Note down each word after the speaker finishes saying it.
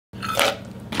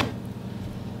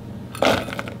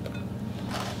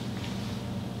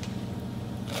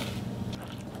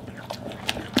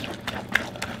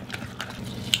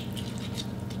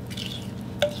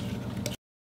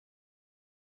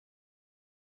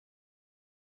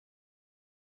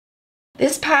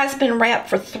This pie's been wrapped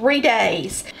for 3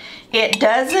 days. It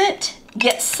doesn't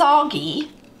get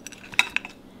soggy,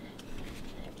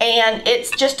 and it's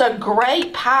just a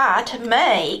great pie to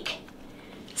make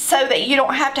so that you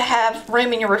don't have to have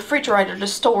room in your refrigerator to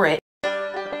store it.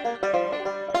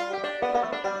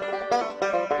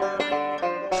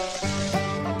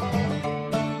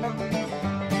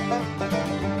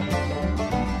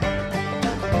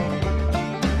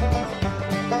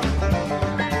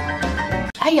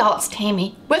 Hey y'all, it's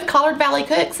Tammy with Collard Valley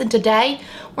Cooks, and today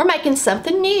we're making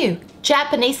something new,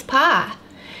 Japanese pie.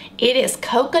 It is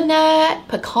coconut,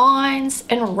 pecans,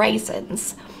 and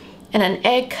raisins and an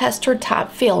egg custard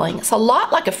type filling. It's a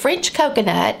lot like a French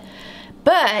coconut,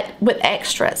 but with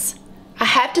extras. I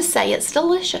have to say it's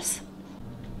delicious.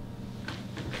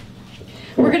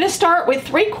 We're going to start with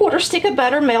 3/4 stick of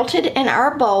butter melted in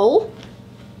our bowl.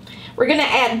 We're going to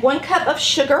add 1 cup of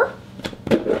sugar.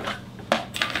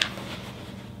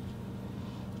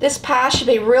 This pie should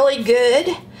be really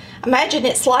good. Imagine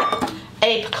it's like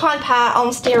a pecan pie on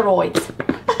steroids.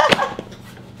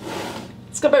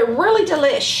 It's gonna be really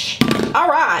delish. All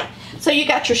right, so you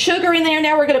got your sugar in there.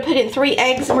 Now we're gonna put in 3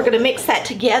 eggs and we're gonna mix that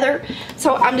together.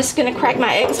 So I'm just gonna crack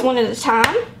my eggs one at a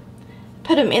time,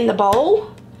 put them in the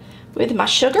bowl with my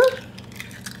sugar.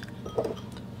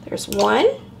 There's 1.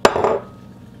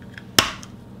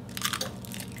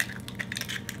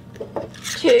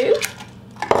 2.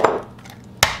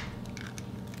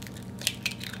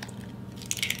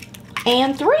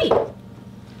 And 3.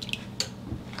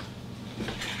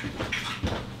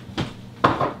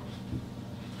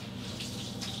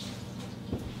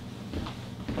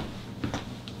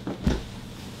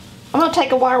 I'm going to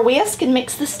take a wire whisk and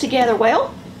mix this together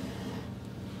well.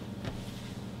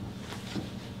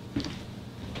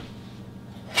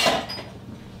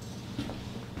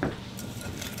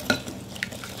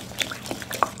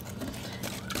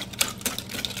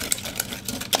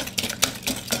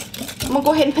 I'm going to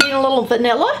go ahead and put in a little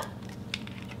vanilla.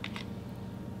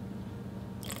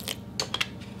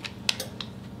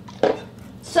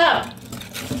 So,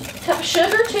 cup of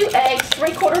sugar, 2 eggs,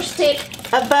 3/4 stick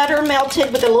of butter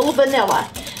melted with a little vanilla.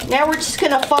 Now we're just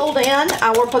going to fold in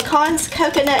our pecans,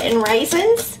 coconut, and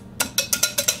raisins.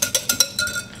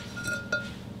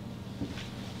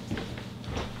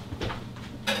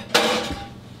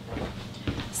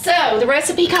 So, the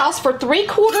recipe calls for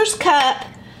 3/4 cup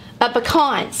of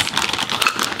pecans.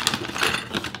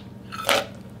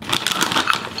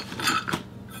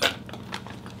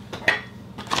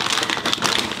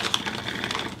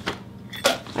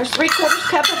 There's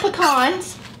 3/4 cup of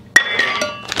pecans.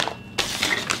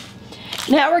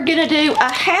 Now we're going to do a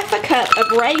 1/2 cup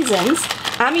of raisins.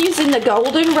 I'm using the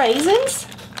golden raisins.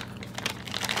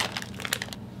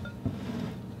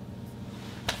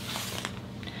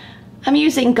 I'm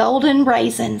using golden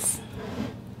raisins.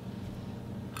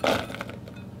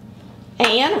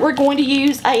 And we're going to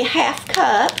use a 1/2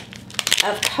 cup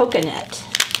of coconut.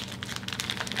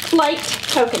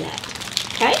 Flaked coconut.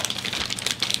 Okay?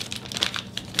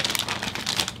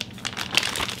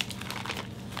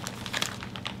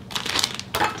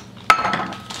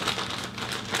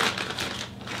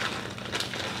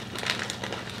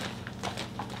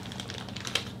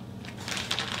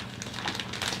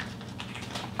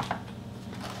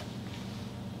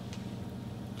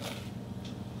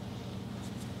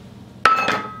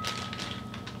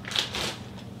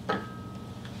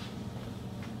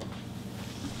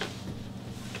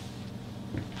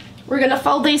 We're going to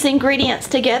fold these ingredients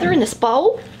together in this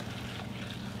bowl.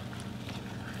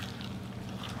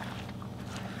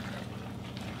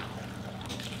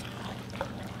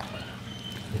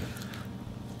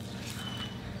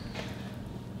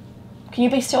 Can you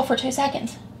be still for 2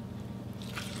 seconds?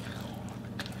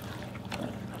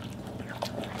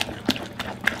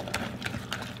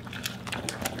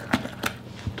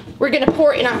 We're going to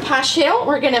pour it in our pie shell.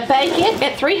 We're going to bake it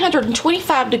at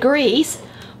 325 degrees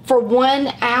for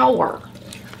 1 hour.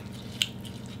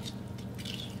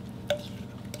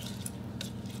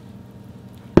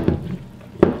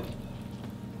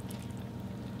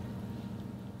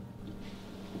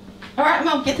 Alright, I'm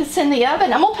going to get this in the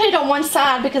oven. I'm going to put it on one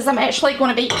side because I'm actually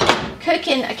going to be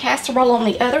cooking a casserole on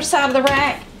the other side of the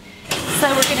rack. So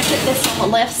we're going to put this on the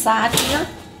left side here.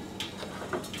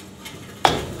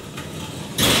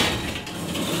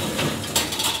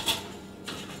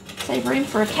 Save room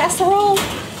for a casserole.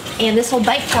 And this will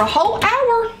bake for a whole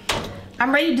hour.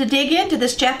 I'm ready to dig into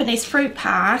this Japanese fruit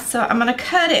pie, so I'm going to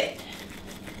cut it.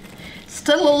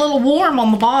 Still a little warm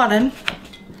on the bottom,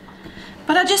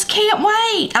 but I just can't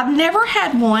wait. I've never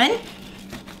had one.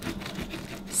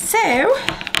 So,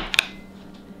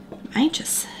 I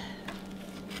just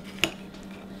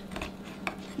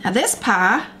Now this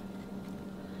pie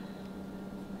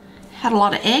had a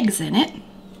lot of eggs in it.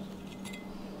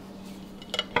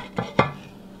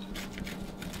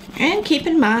 And keep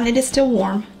in mind it is still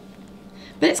warm.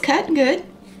 But it's cut good,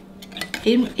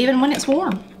 even when it's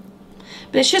warm.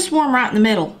 But it's just warm right in the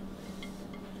middle.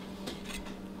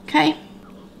 Okay.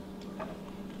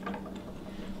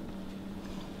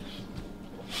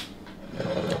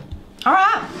 All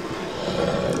right.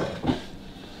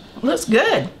 Looks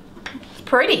good. It's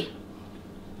pretty.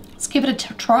 Let's give it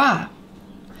a try.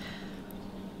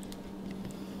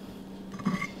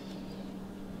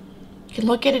 You can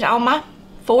look at it on my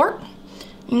fork.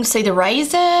 You can see the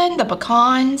raisin, the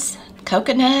pecans,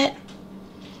 coconut,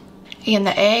 and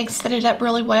the eggs set it up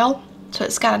really well. So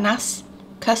it's got a nice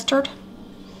custard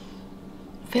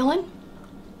filling.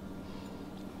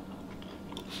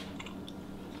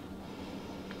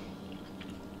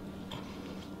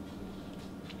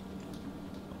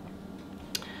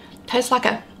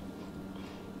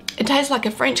 It tastes like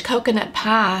a French coconut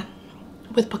pie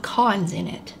with pecans in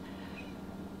it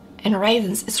and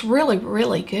raisins. It's really,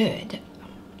 really good.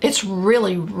 It's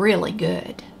really, really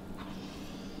good.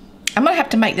 I'm gonna have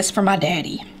to make this for my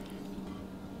daddy.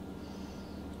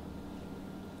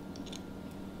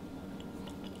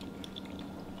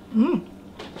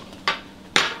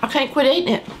 I can't quit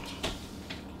eating it.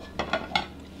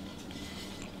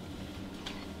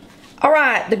 All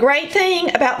right, the great thing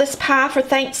about this pie for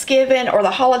Thanksgiving or the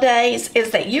holidays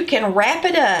is that you can wrap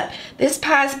it up. This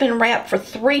pie's been wrapped for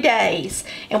 3 days,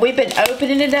 and we've been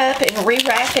opening it up and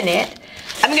re-wrapping it.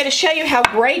 I'm going to show you how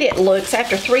great it looks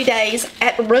after 3 days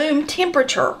at room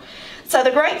temperature. So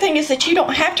the great thing is that you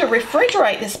don't have to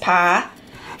refrigerate this pie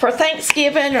for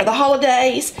Thanksgiving or the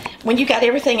holidays when you got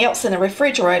everything else in the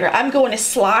refrigerator. I'm going to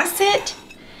slice it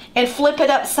and flip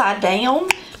it upside down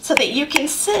so that you can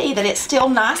see that it's still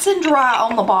nice and dry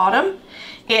on the bottom.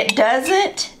 It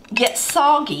doesn't get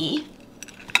soggy.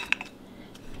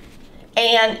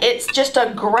 And it's just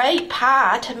a great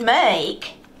pie to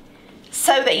make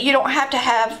so that you don't have to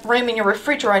have room in your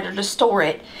refrigerator to store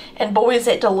it. And boy, is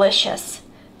it delicious.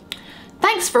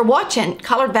 Thanks for watching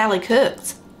Collard Valley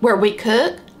Cooks, where we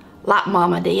cook like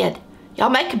Mama did. Y'all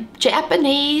make a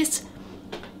Japanese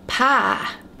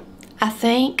pie. I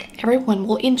think everyone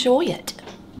will enjoy it.